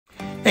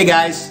Hey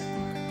guys.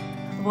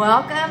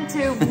 Welcome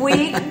to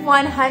week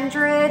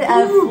 100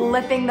 of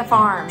Flipping the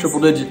Farms. Triple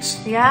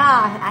digits.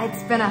 Yeah,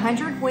 it's been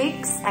 100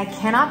 weeks. I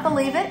cannot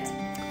believe it.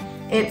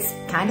 It's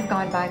kind of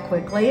gone by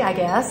quickly, I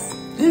guess.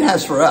 It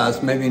has for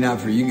us, maybe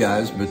not for you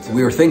guys, but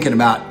we were thinking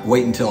about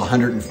waiting until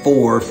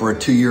 104 for a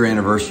 2-year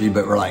anniversary,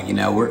 but we're like, you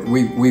know,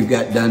 we've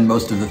got done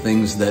most of the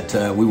things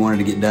that we wanted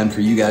to get done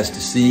for you guys to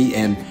see.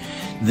 And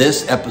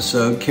this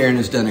episode, Karen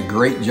has done a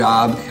great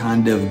job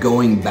kind of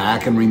going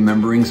back and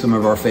remembering some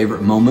of our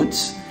favorite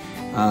moments.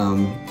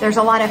 There's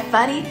a lot of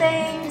funny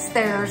things.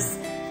 There's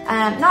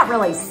not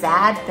really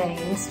sad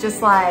things,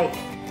 just like,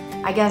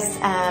 I guess,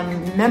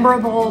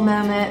 memorable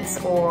moments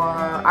or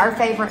our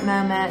favorite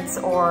moments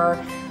or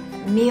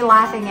me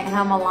laughing at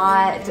him a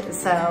lot.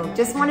 So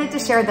just wanted to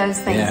share those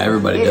things. Yeah,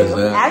 everybody does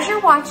that. As you're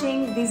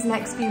watching these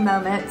next few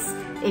moments,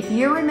 if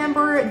you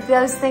remember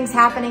those things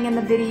happening in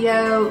the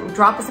video,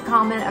 drop us a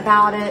comment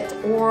about it.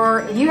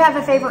 Or if you have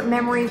a favorite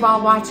memory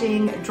while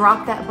watching,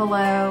 drop that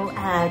below.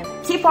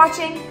 Keep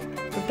watching.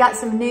 We've got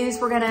some news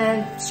we're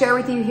gonna share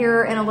with you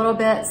here in a little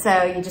bit,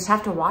 so you just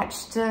have to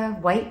watch to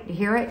wait to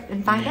hear it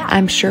and find out.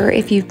 I'm sure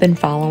if you've been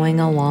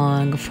following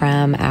along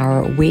from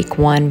our week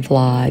 1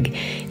 vlog,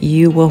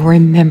 you will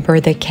remember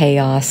the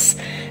chaos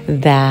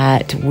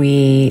that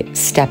we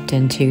stepped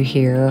into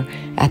here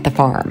at the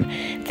farm.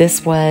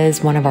 This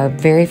was one of our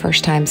very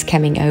first times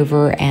coming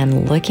over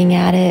and looking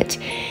at it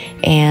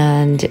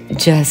and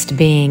just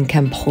being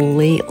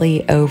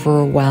completely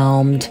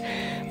overwhelmed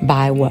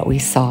by what we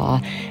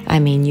saw. I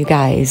mean, you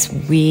guys,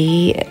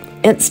 we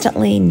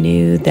instantly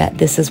knew that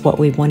this is what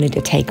we wanted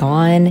to take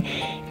on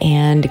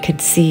and could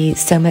see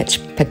so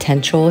much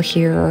potential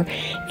here,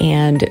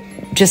 and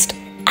just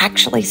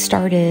actually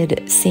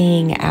started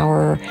seeing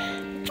our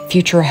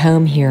future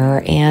home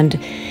here.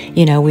 And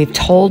you know, we've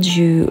told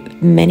you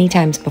many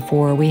times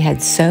before, we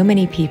had so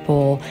many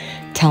people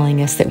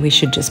telling us that we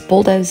should just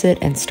bulldoze it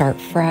and start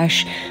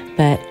fresh,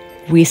 but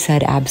we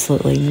said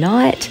absolutely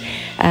not.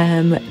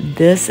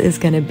 This is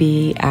going to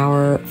be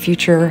our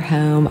future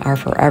home, our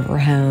forever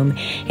home,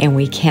 and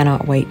we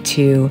cannot wait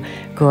to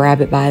grab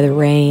it by the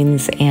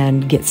reins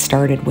and get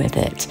started with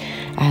it.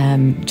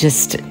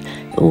 Just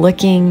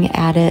looking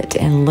at it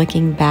and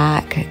looking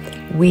back,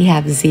 we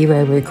have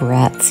zero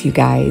regrets, you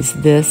guys.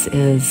 This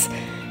is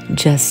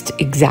just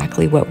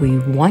exactly what we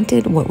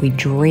wanted, what we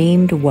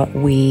dreamed, what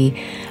we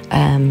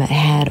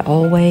had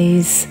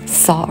always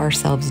saw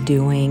ourselves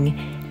doing.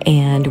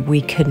 And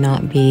we could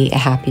not be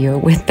happier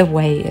with the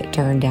way it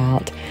turned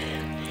out.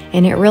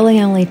 And it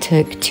really only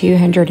took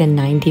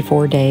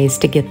 294 days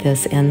to get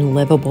this in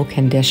livable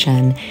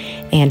condition,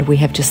 and we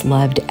have just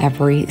loved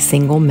every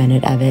single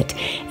minute of it.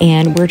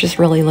 And we're just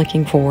really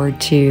looking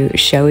forward to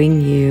showing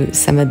you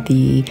some of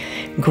the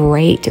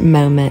great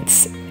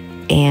moments,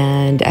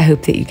 and I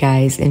hope that you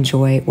guys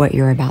enjoy what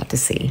you're about to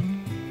see.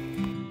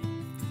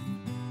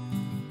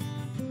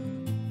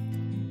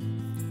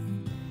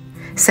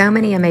 So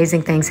many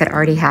amazing things had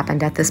already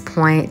happened at this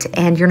point,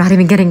 and you're not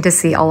even getting to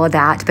see all of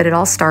that, but it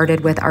all started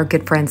with our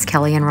good friends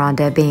Kelly and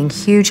Rhonda being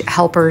huge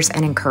helpers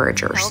and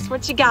encouragers. Tell us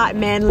what you got,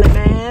 manly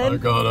man. I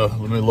gotta,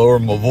 let me lower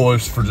my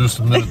voice for just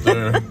a minute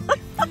there.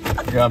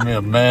 Got me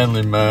a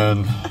manly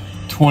man,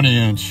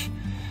 20-inch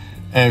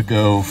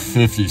Echo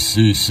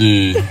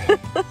 50cc.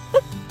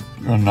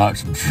 Gonna knock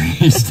some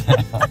trees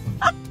down.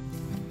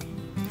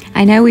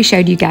 I know we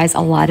showed you guys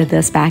a lot of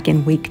this back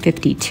in week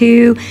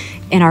 52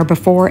 in our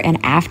before and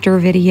after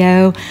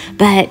video,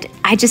 but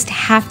I just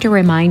have to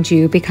remind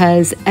you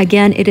because,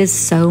 again, it is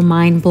so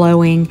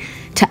mind-blowing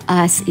to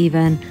us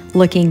even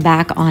looking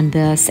back on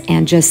this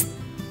and just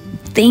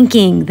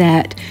thinking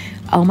that,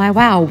 oh my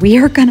wow, we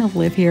are gonna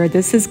live here.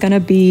 This is gonna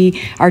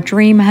be our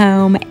dream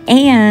home.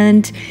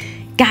 And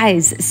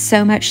guys,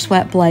 so much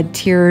sweat, blood,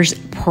 tears,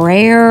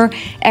 prayer,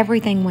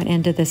 everything went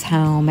into this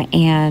home,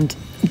 and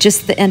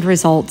just the end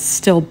results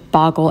still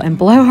boggle and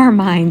blow our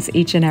minds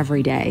each and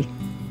every day.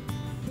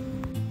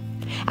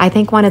 I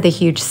think one of the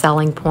huge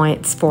selling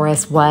points for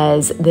us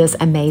was this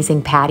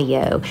amazing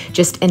patio.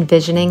 Just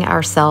envisioning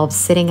ourselves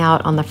sitting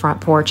out on the front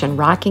porch in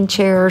rocking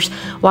chairs,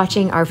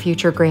 watching our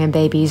future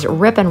grandbabies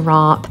rip and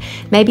romp,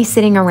 maybe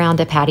sitting around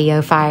a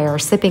patio fire,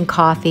 sipping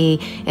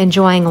coffee,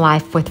 enjoying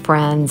life with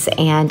friends,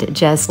 and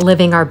just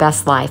living our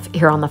best life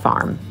here on the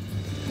farm.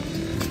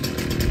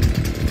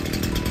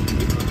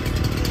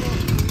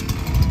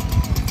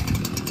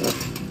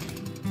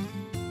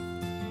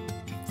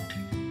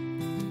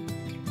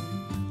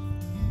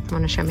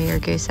 Want to show me your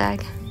goose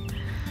egg?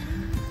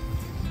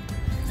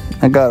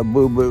 I got a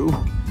boo-boo.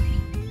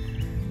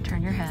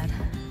 Turn your head.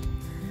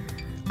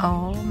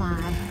 Oh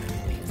my.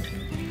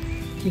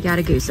 You got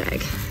a goose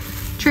egg.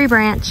 Tree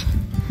branch.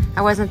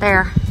 I wasn't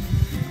there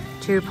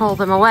to pull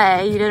them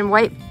away. You didn't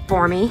wait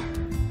for me.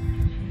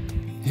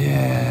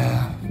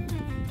 Yeah.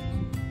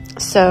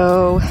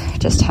 So,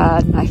 just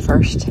had my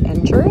first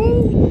injury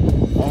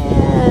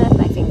and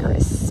my finger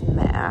is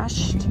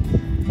smashed.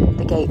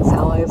 The gate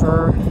fell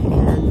over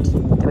and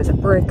there was a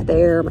brick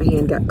there. My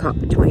hand got caught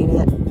between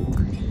it.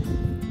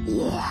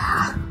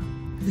 Yeah,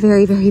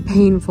 very, very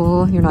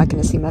painful. You're not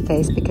going to see my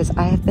face because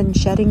I have been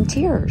shedding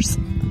tears.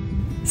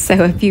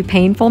 So a few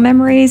painful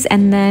memories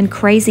and then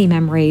crazy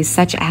memories,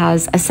 such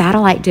as a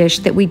satellite dish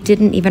that we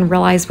didn't even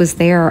realize was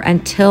there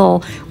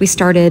until we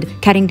started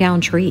cutting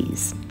down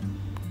trees.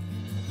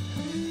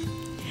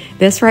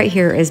 This right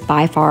here is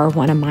by far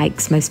one of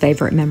Mike's most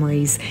favorite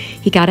memories.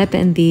 He got up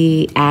in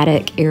the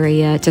attic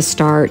area to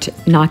start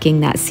knocking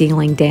that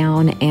ceiling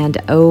down, and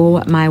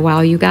oh my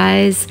wow, you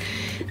guys,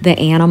 the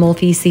animal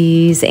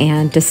feces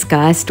and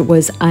disgust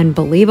was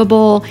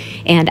unbelievable.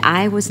 And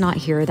I was not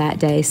here that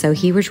day, so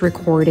he was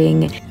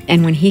recording.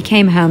 And when he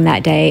came home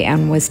that day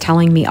and was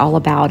telling me all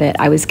about it,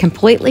 I was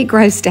completely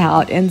grossed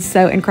out and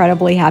so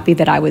incredibly happy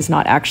that I was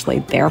not actually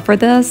there for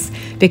this,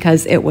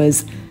 because it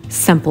was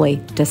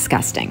simply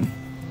disgusting.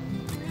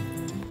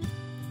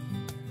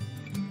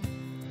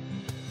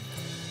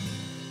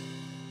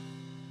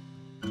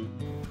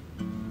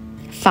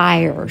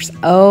 Fires.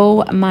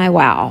 Oh my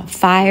wow.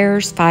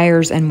 Fires,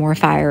 fires, and more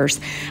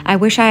fires. I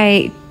wish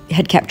I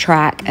had kept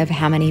track of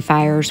how many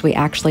fires we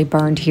actually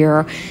burned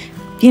here,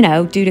 you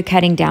know, due to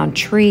cutting down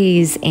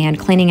trees and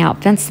cleaning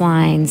out fence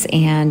lines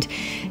and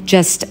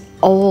just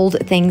old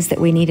things that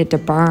we needed to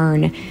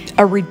burn.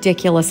 A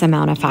ridiculous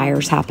amount of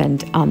fires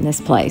happened on this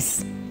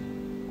place.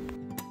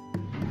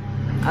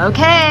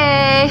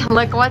 Okay,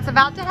 look what's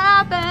about to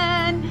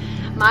happen.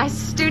 My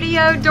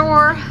studio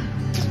door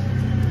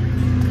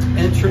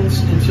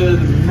entrance into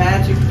the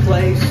magic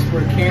place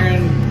where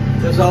Karen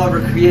does all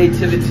of her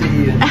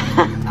creativity and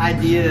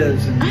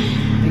ideas and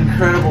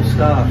incredible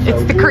stuff. So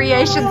it's the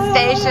creation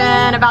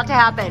station about to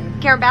happen.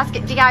 Karen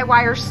Basket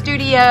DIYer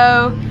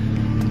studio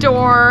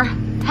door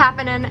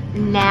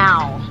happening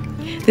now.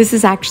 This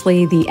is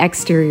actually the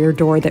exterior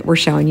door that we're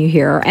showing you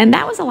here, and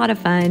that was a lot of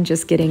fun,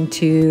 just getting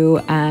to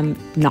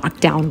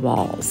knock down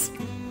walls.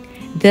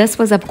 This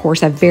was, of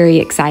course, a very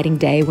exciting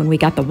day when we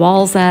got the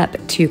walls up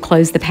to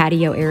close the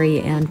patio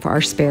area in for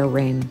our spare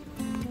room.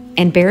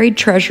 And buried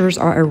treasures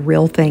are a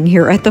real thing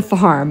here at the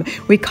farm.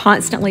 We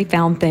constantly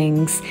found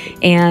things.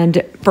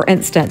 And for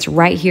instance,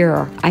 right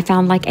here, I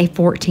found like a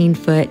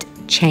 14-foot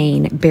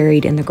chain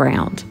buried in the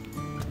ground.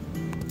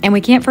 And we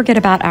can't forget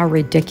about our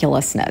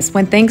ridiculousness.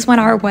 When things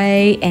went our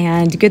way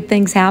and good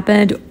things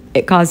happened,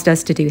 it caused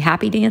us to do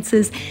happy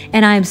dances,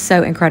 and I am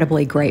so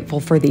incredibly grateful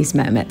for these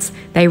moments.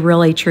 They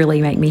really,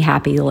 truly make me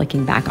happy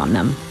looking back on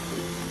them.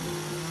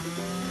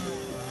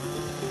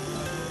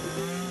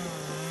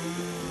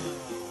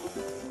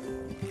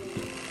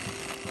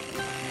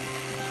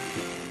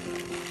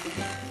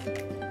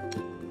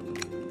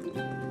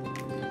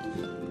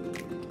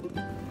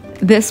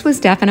 This was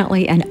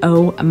definitely an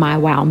oh my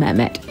wow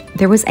moment.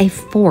 There was a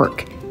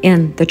fork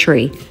in the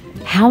tree.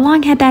 How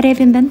long had that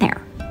even been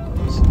there?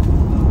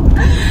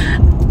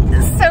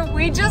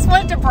 We just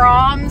went to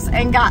Brahms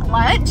and got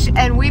lunch,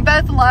 and we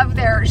both love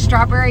their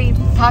strawberry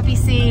poppy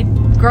seed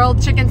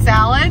grilled chicken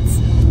salads.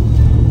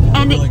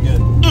 And really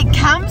it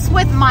comes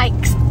with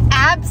Mike's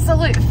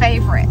absolute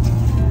favorite,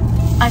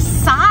 a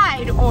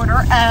side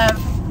order of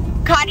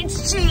cottage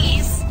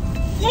cheese.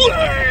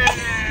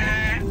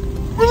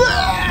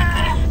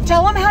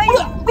 Tell him how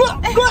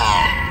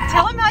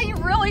you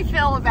really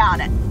feel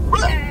about it.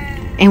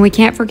 And we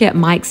can't forget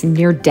Mike's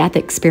near-death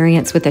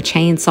experience with a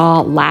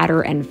chainsaw,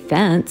 ladder, and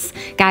fence.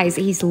 Guys,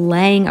 he's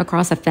laying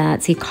across a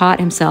fence. He caught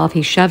himself.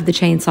 He shoved the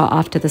chainsaw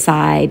off to the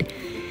side.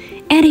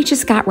 And he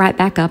just got right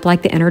back up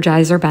like the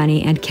Energizer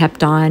Bunny and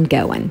kept on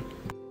going.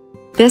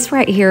 This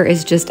right here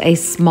is just a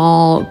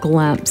small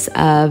glimpse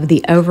of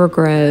the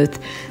overgrowth,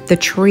 the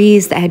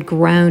trees that had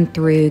grown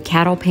through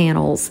cattle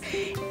panels.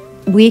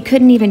 We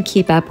couldn't even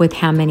keep up with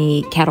how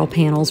many cattle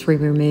panels we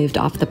removed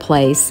off the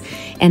place.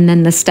 And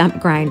then the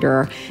stump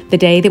grinder. The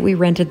day that we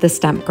rented the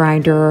stump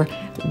grinder,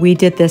 we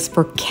did this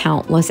for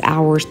countless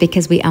hours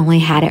because we only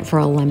had it for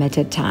a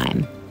limited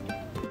time.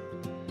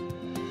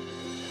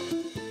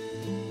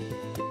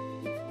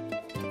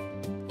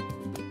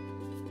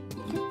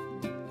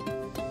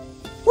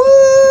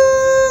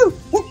 Woo!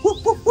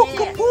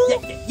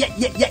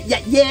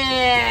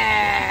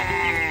 Yeah!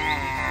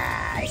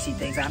 I see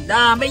things I'm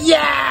done, but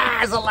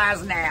yeah, it's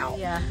alive now.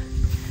 Yeah.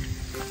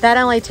 That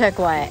only took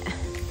what,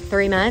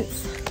 3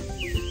 months?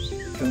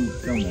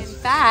 In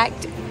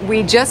fact,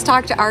 we just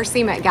talked to our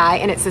cement guy,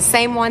 and it's the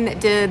same one that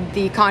did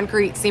the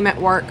concrete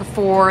cement work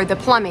for the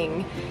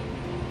plumbing.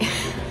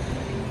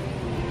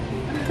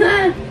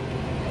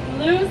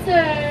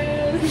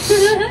 Losers.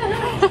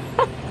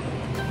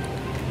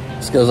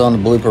 This goes on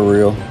the blooper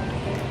reel.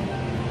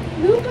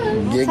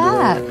 What's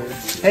up?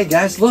 Hey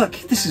guys, look,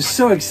 this is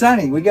so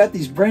exciting. We got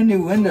these brand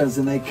new windows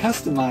and they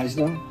customized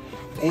them.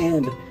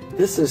 And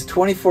this is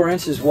 24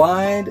 inches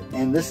wide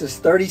and this is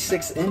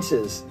 36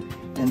 inches.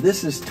 And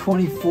this is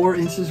 24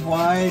 inches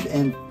wide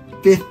and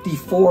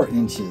 54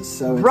 inches.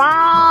 So it's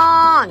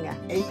Wrong!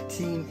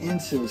 18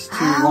 inches too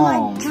Oh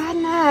long. my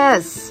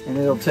goodness. And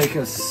it'll take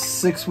us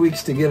 6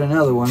 weeks to get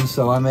another one,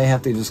 so I may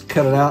have to just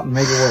cut it out and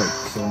make it work.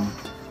 So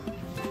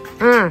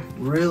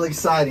real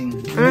exciting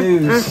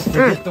news to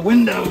get the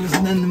windows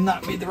and then them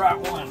not be the right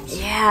ones.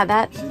 Yeah,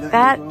 that See,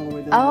 that goes all the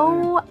way down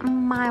oh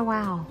my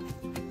wow.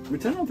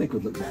 which I don't think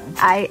would look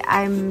bad.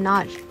 I'm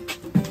not.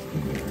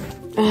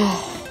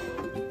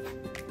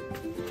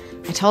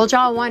 I told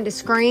y'all I wanted to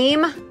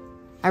scream.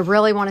 I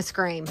really want to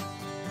scream.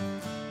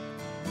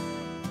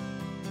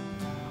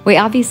 We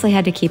obviously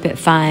had to keep it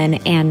fun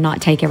and not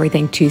take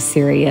everything too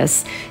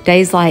serious.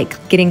 Days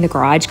like getting the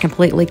garage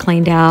completely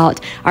cleaned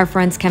out, our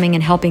friends coming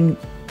and helping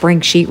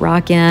bring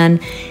sheetrock in,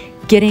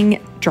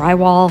 getting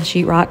drywall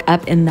sheetrock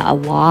up in the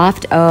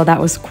loft. Oh, that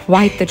was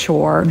quite the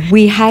chore.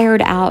 We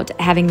hired out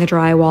having the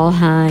drywall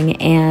hung,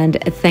 and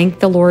thank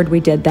the Lord we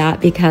did that,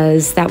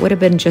 because that would have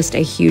been just a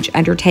huge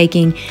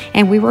undertaking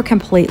and we were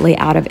completely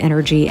out of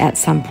energy at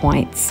some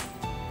points.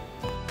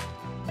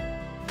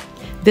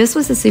 This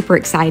was a super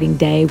exciting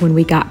day when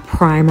we got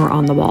primer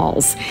on the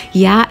walls.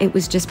 Yeah, it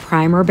was just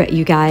primer, but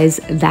you guys,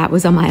 that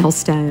was a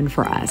milestone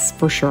for us,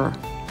 for sure.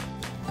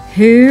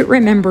 Who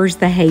remembers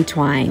the hay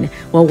twine?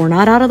 Well, we're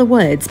not out of the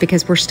woods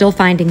because we're still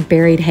finding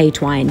buried hay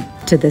twine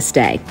to this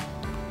day.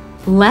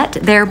 Let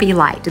there be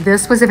light.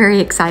 This was a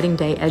very exciting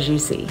day, as you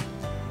see.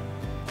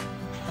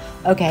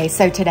 Okay,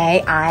 so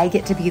today I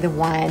get to be the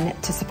one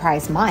to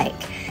surprise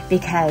Mike,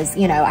 because,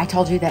 you know, I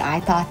told you that I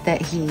thought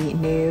that he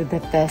knew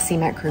that the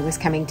cement crew was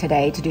coming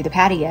today to do the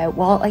patio.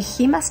 Well,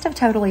 he must have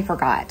totally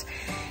forgot,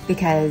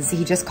 because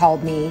he just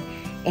called me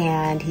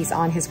and he's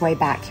on his way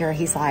back here.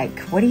 He's like,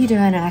 what are you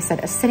doing? And I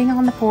said, sitting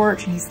on the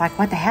porch. And he's like,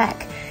 what the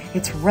heck?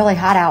 It's really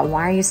hot out.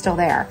 Why are you still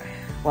there?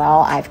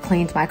 Well, I've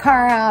cleaned my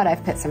car out.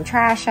 I've put some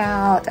trash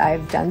out.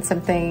 I've done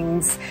some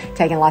things,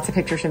 taken lots of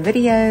pictures and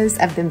videos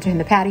of them doing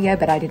the patio,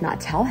 but I did not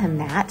tell him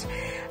that.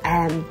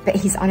 But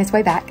he's on his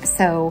way back.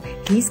 So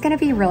he's gonna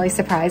be really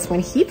surprised when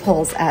he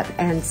pulls up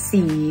and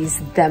sees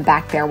them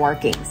back there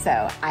working.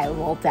 So I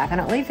will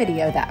definitely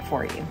video that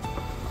for you.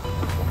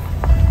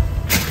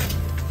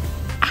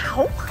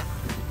 Ow.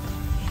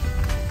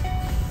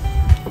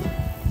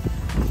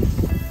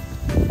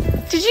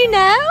 Did you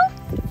know?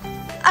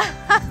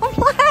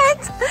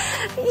 What?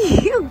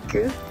 You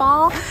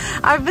goofball.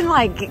 I've been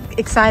like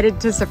excited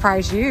to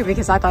surprise you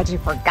because I thought you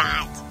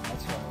forgot.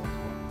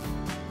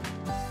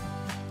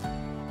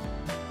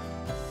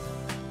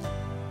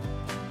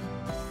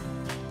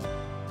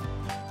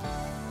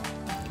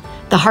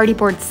 The hardy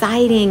board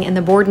siding and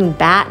the board and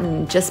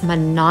batten, just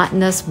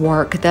monotonous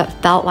work that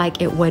felt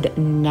like it would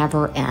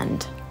never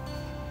end.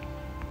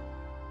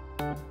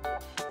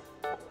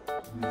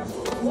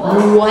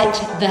 What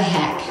the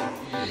heck?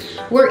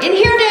 We're in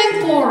here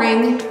doing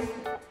flooring,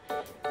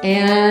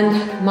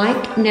 and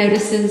Mike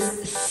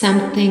notices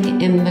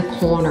something in the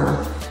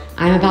corner.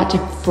 I'm about to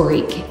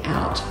freak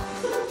out.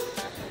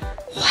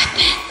 What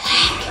the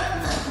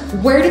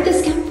heck? Where did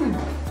this come from?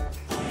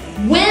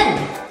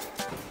 When?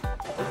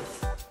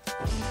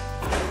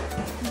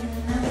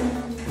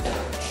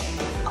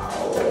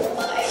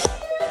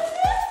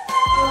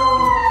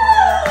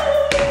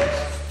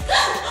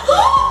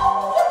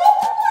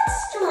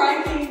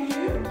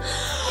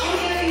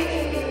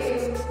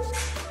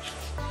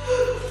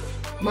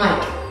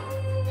 Mike,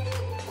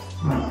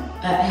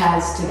 that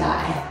has to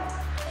die.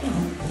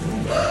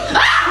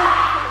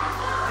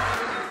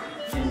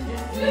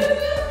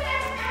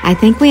 I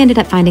think we ended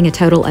up finding a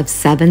total of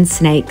 7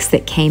 snakes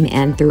that came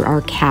in through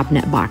our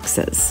cabinet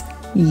boxes.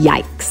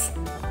 Yikes.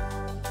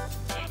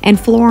 And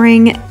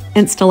flooring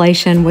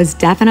installation was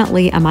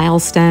definitely a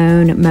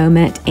milestone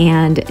moment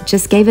and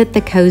just gave it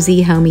the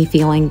cozy, homey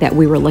feeling that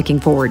we were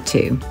looking forward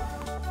to.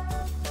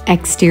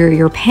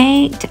 Exterior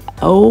paint,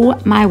 oh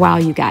my wow,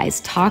 you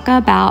guys, talk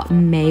about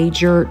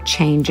major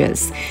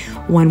changes.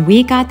 When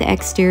we got the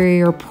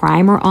exterior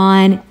primer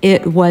on,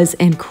 it was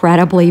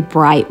incredibly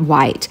bright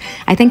white.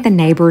 I think the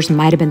neighbors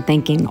might have been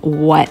thinking,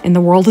 what in the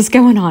world is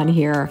going on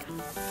here?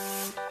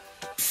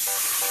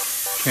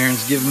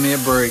 Karen's giving me a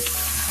break.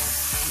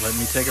 Let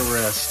me take a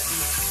rest.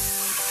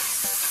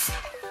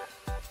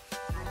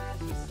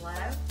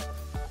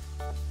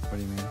 What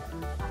do you mean?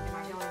 Am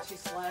I going too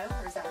slow,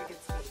 or is that a good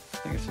speed? I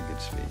think it's a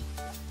good speed.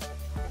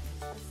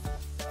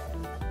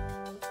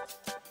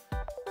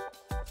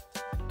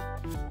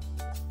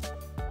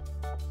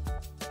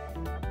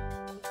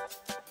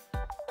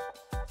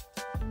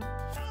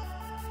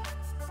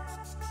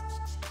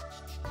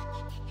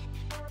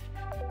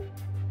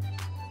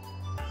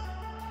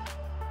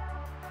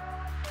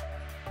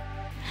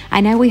 I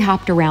know we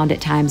hopped around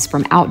at times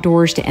from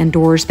outdoors to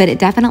indoors, but it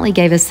definitely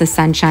gave us the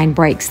sunshine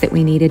breaks that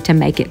we needed to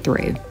make it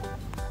through.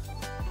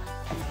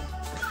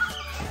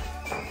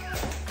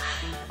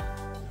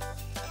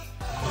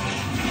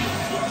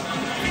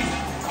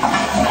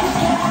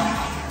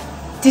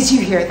 Did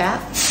you hear that?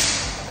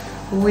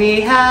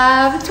 We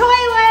have toilets!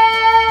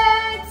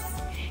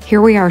 Here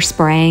we are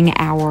spraying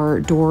our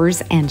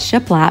doors and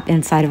shiplap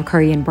inside of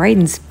Curry and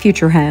Braden's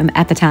future home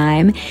at the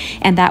time.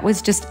 And that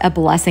was just a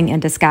blessing in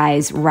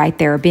disguise right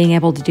there, being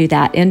able to do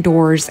that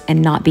indoors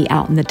and not be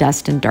out in the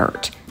dust and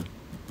dirt.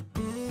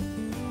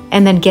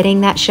 And then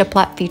getting that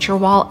shiplap feature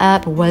wall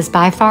up was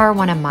by far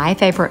one of my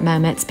favorite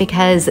moments,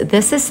 because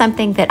this is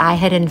something that I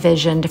had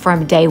envisioned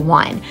from day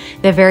one.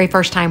 The very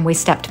first time we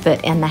stepped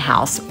foot in the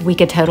house, we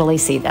could totally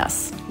see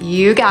this.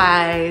 You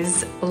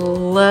guys,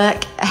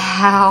 look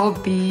how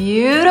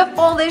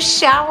beautiful this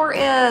shower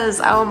is.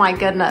 Oh my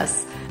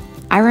goodness.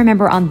 I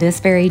remember on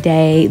this very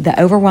day,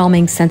 the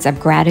overwhelming sense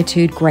of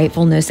gratitude,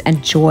 gratefulness,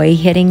 and joy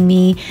hitting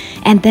me.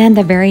 And then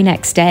the very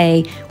next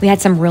day, we had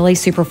some really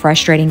super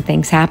frustrating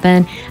things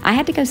happen. I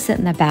had to go sit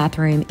in the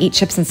bathroom, eat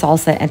chips and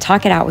salsa, and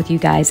talk it out with you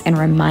guys and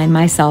remind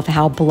myself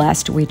how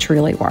blessed we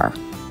truly were.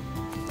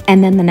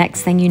 And then the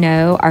next thing you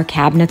know, our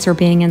cabinets are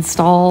being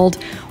installed.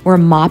 We're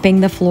mopping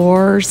the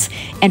floors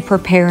and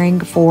preparing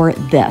for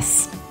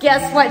this.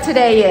 Guess what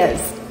today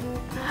is?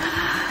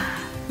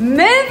 Move-in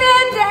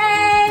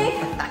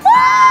day!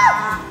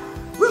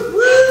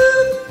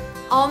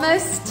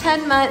 Almost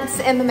 10 months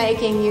in the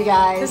making, you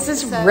guys.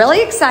 This is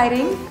really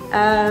exciting.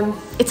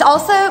 It's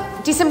also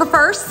December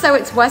 1st, so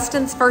it's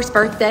Weston's first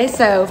birthday,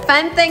 so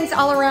fun things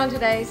all around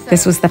today. So.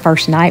 This was the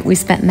first night we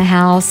spent in the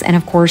house, and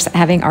of course,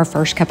 having our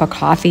first cup of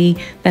coffee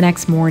the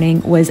next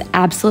morning was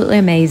absolutely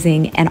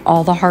amazing, and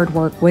all the hard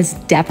work was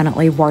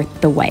definitely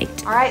worth the wait.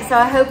 All right, so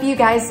I hope you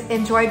guys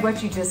enjoyed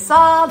what you just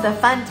saw, the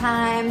fun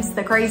times,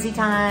 the crazy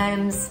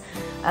times,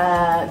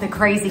 the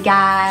crazy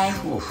guy.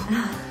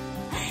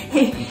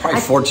 I'm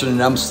probably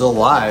fortunate I'm still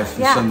alive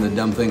for some of the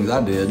dumb things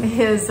I did.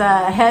 His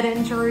head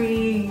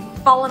injury,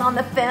 falling on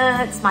the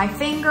fence, my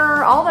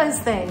finger, all those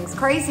things,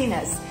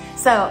 craziness.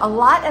 So a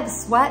lot of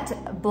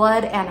sweat,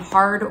 blood, and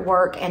hard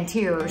work and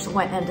tears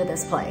went into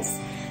this place.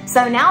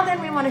 So now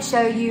then we want to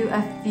show you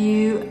a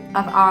few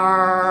of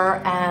our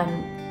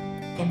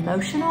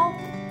emotional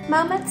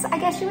moments, I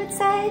guess you would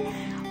say.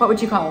 What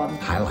would you call them?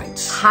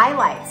 Highlights.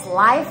 Highlights,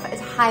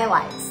 life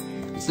highlights.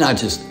 It's not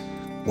just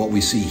what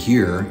we see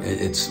here,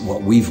 it's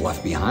what we've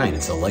left behind.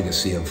 It's a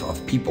legacy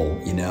of people,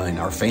 you know, and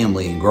our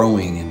family and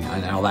growing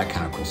and all that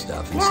kind of cool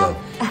stuff. And so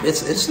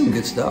it's some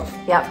good stuff.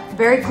 Yep,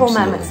 very cool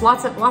moments.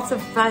 Lots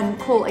of fun,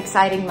 cool,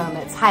 exciting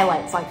moments,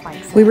 highlights like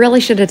Mike said. We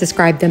really should have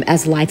described them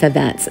as life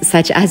events,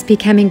 such as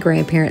becoming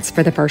grandparents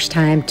for the first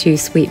time to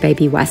sweet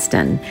baby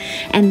Weston.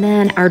 And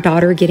then our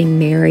daughter getting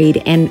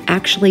married and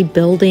actually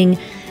building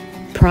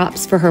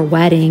props for her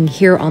wedding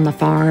here on the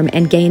farm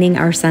and gaining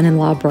our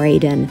son-in-law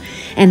Braden.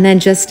 And then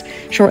just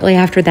shortly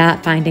after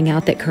that, finding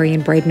out that Curry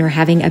and Braden are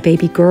having a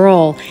baby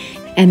girl.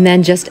 And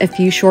then just a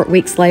few short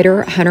weeks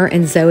later, Hunter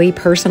and Zoe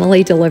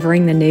personally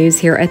delivering the news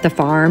here at the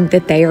farm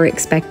that they are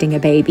expecting a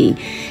baby.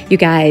 You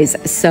guys,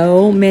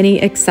 so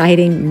many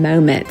exciting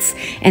moments.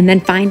 And then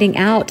finding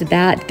out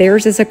that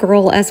theirs is a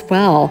girl as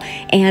well.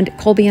 And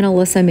Colby and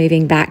Alyssa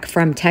moving back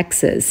from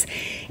Texas.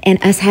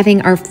 And us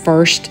having our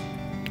first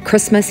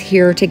Christmas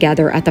here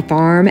together at the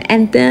farm,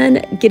 and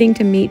then getting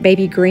to meet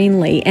baby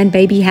Greenlee and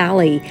baby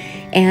Hallie,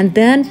 and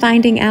then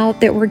finding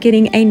out that we're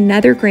getting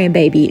another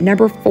grandbaby,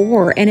 number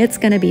 4, and it's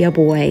going to be a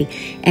boy,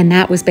 and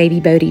that was baby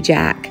Bodie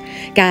Jack.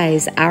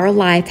 Guys, our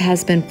life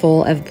has been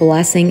full of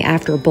blessing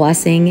after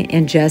blessing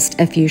in just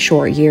a few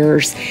short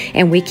years,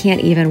 and we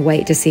can't even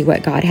wait to see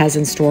what God has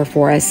in store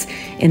for us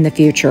in the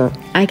future.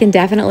 I can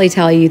definitely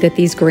tell you that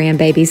these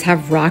grandbabies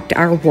have rocked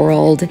our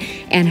world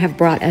and have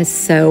brought us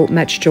so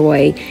much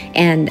joy,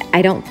 and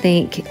I don't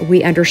think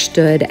we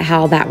understood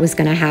how that was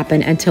going to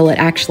happen until it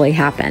actually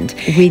happened.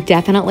 We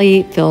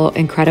definitely feel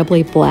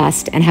incredibly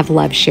blessed and have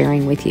loved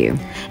sharing with you.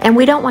 And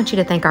we don't want you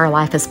to think our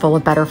life is full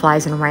of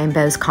butterflies and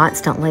rainbows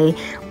constantly.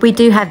 We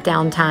do have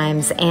down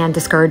times and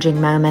discouraging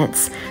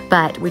moments,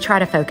 but we try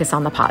to focus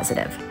on the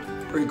positive.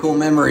 Pretty cool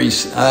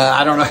memories.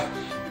 I don't know.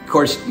 Of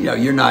course, you know,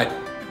 you're not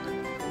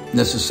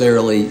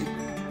necessarily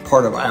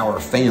part of our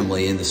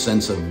family in the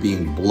sense of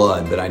being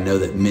blood, but I know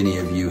that many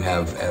of you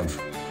have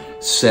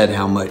said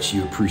how much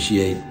you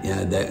appreciate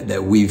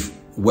that we've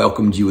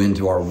welcomed you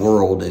into our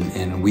world,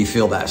 and we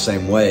feel that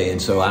same way.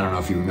 And so I don't know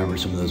if you remember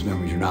some of those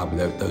memories or not,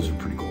 but those are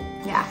pretty cool.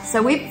 Yeah,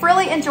 so we've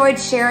really enjoyed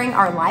sharing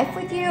our life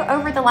with you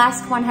over the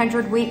last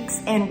 100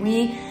 weeks, and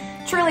we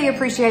truly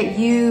appreciate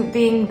you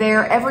being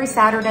there every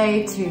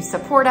Saturday to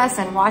support us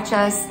and watch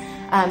us.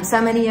 So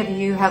many of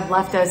you have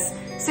left us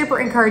super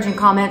encouraging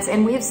comments,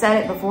 and we've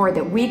said it before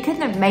that we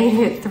couldn't have made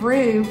it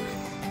through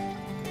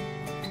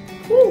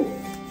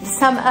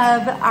some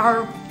of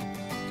our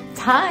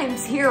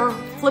times here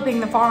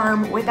flipping the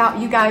farm without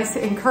you guys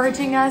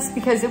encouraging us,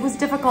 because it was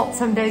difficult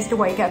some days to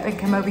wake up and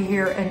come over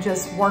here and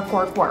just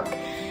work.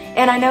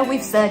 And I know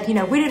we've said, you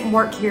know, we didn't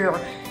work here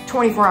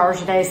 24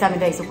 hours a day, 7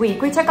 days a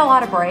week. We took a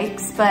lot of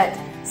breaks, but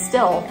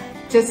still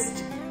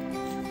just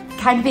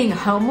kind of being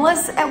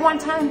homeless at one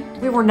time.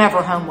 We were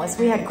never homeless.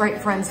 We had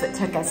great friends that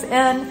took us in.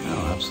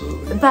 Oh,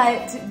 absolutely.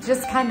 But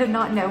just kind of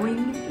not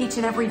knowing each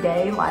and every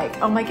day, like,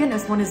 oh my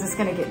goodness, when is this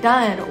gonna get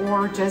done?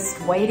 Or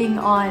just waiting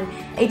on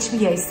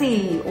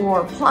HVAC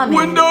or plumbing.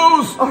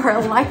 Windows! Or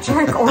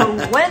electric or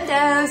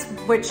windows,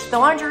 which the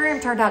laundry room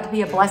turned out to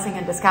be a blessing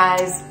in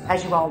disguise,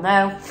 as you all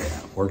know.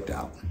 Yeah, worked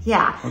out.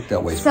 Yeah. Worked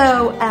out way.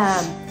 So,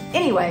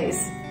 anyways,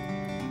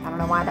 I don't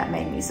know why that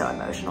made me so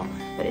emotional,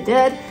 but it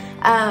did.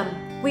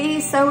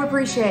 We so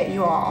appreciate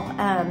you all.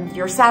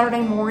 Your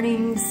Saturday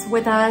mornings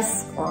with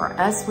us, or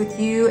us with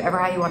you, ever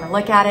how you want to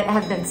look at it,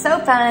 have been so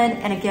fun.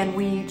 And again,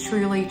 we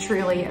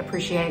truly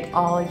appreciate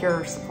all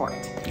your support.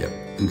 Yep.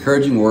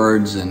 Encouraging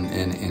words and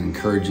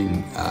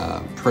encouraging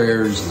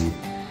prayers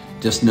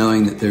just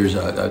knowing that there's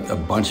a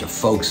bunch of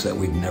folks that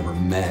we've never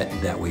met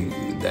that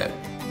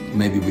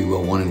maybe we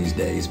will one of these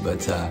days.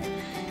 But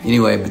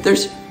anyway, but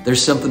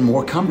there's something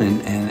more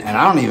coming, and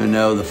I don't even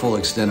know the full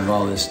extent of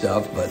all this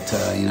stuff,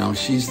 but you know,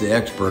 she's the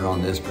expert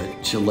on this,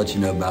 but she'll let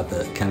you know about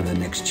the kind of the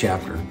next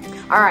chapter.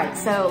 All right,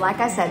 so like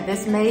I said,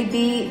 this may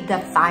be the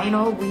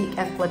final week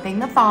of Flipping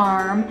the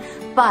Farm,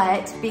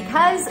 but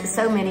because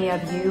so many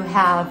of you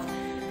have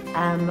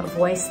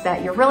voiced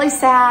that you're really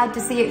sad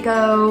to see it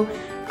go,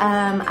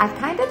 I've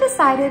kind of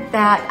decided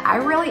that I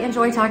really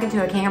enjoy talking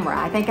to a camera.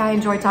 I think I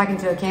enjoy talking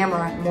to a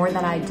camera more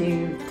than I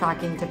do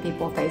talking to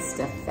people face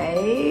to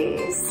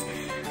face.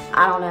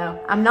 I don't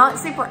know. I'm not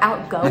super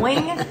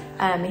outgoing.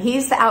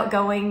 He's the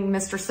outgoing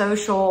Mr.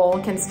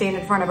 Social, can stand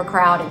in front of a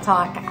crowd and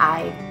talk.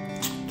 I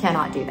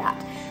cannot do that.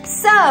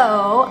 So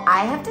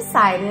I have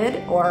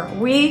decided, or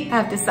we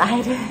have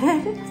decided,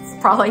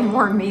 it's probably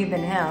more me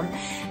than him,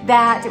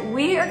 that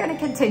we are going to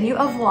continue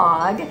a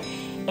vlog.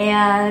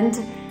 And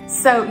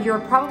so you're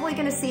probably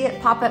going to see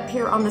it pop up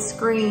here on the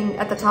screen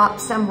at the top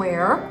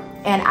somewhere.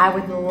 And I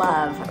would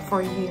love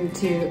for you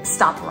to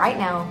stop right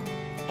now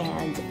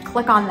and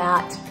click on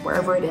that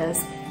wherever it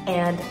is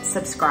and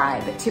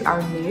subscribe to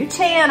our new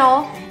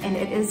channel. And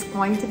it is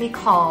going to be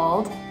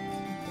called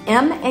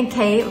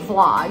M&K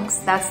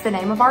Vlogs. That's the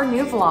name of our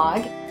new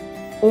vlog,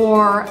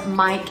 or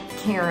Mike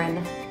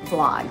Karen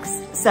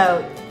Vlogs.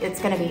 So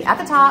it's going to be at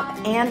the top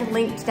and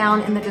linked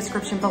down in the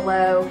description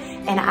below.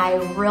 And I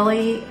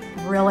really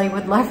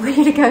would love for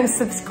you to go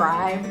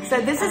subscribe.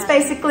 So this is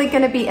basically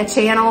going to be a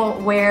channel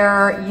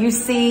where you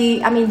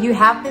see, I mean, you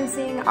have been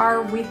seeing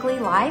our weekly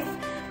life,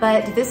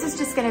 but this is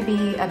just going to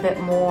be a bit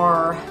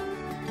more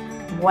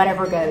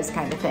whatever goes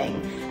kind of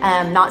thing.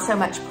 Not so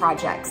much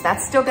projects.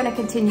 That's still going to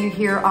continue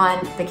here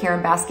on the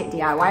Karen Basket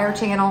DIYer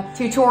channel.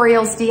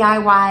 Tutorials,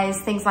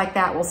 DIYs, things like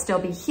that will still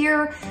be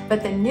here,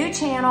 but the new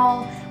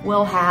channel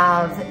will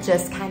have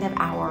just kind of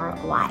our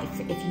life.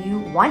 If you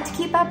want to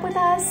keep up with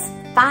us,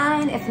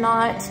 fine. If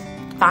not,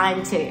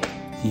 fine too.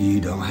 You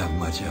don't have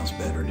much else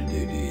better to do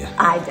you?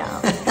 I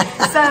don't.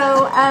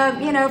 So,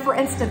 you know, for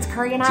instance,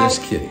 Curry and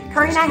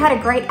I had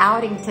a great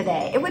outing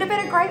today. It would have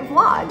been a great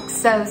vlog.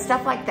 So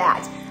stuff like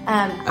that.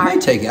 I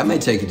may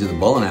take you to the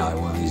bowling alley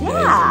one of these days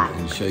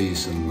and show you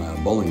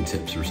some bowling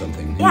tips or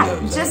something. Who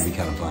knows? That would be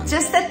kind of fun.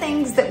 Just the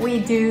things that we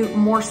do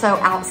more so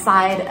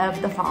outside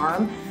of the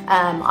farm.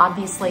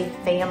 Obviously,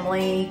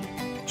 family,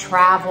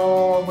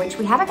 travel, which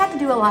we haven't got to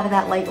do a lot of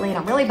that lately, and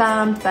I'm really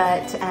bummed,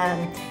 but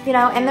you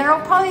know, and there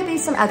will probably be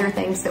some other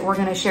things that we're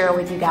going to share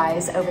with you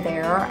guys over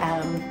there.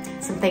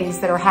 Some things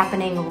that are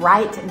happening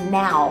right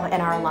now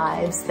in our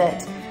lives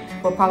that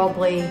will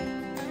probably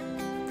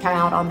come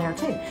out on there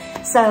too.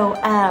 So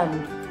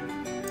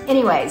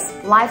anyways,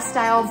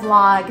 lifestyle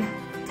vlog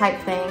type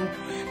thing.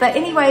 But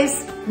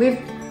anyways,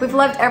 we've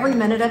loved every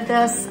minute of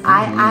this.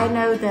 I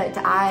know that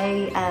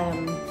I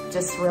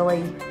just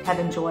really have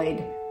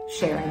enjoyed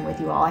sharing with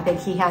you all. I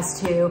think he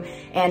has too.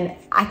 And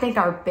I think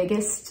our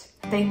biggest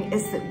thing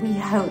is that we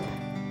hope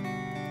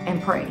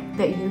and pray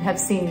that you have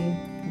seen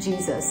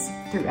Jesus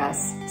through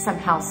us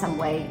somehow, some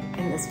way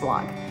in this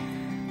vlog.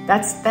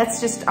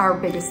 That's just our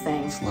biggest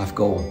thing. It's life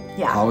goal.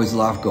 Yeah. Always a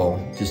life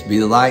goal. Just be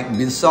the light and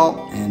be the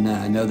salt. And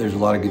I know there's a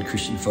lot of good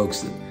Christian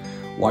folks that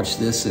watch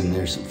this, and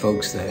there's some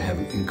folks that have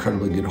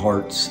incredibly good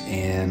hearts.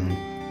 And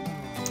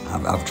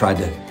I've tried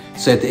to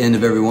say at the end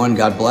of every one,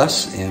 God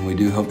bless. And we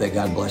do hope that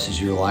God blesses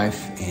your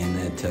life, and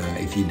that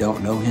if you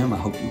don't know him, I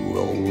hope you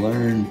will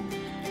learn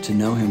to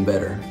know him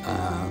better.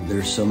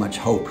 There's so much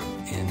hope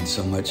and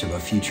so much of a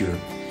future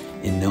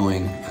in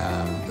knowing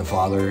the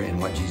Father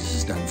and what Jesus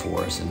has done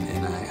for us.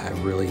 And I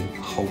really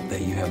hope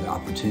that you have the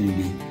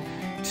opportunity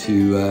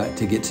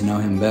to get to know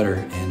him better.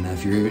 And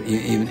if you're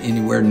even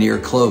anywhere near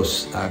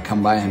close,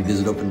 come by and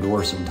visit Open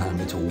Door sometime.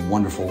 It's a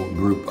wonderful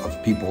group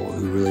of people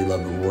who really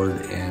love the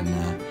Lord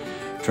and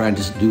try and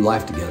just do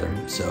life together.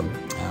 So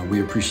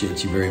we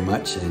appreciate you very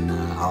much, and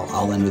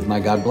I'll end with my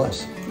God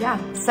bless. Yeah,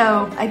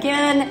 so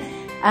again,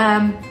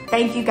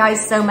 thank you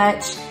guys so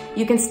much.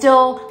 You can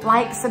still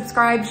like,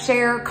 subscribe,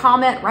 share,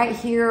 comment right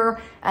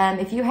here.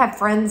 If you have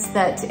friends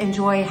that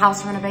enjoy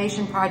house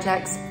renovation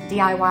projects,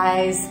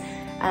 DIYs,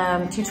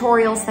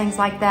 tutorials, things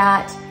like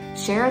that,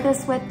 share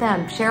this with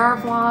them. Share our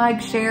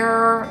vlog,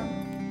 share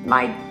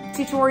my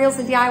tutorials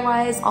and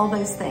DIYs, all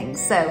those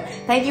things. So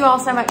thank you all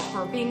so much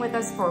for being with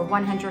us for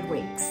 100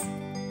 weeks.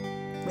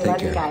 We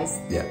love you guys.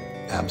 Yeah,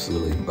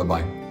 absolutely.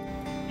 Bye-bye.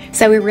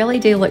 So we really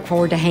do look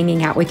forward to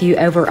hanging out with you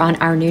over on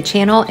our new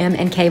channel,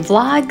 M&K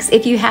Vlogs.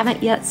 If you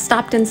haven't yet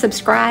stopped and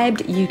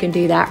subscribed, you can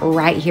do that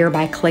right here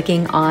by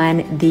clicking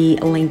on the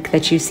link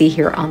that you see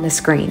here on the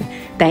screen.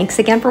 Thanks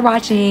again for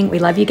watching. We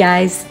love you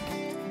guys.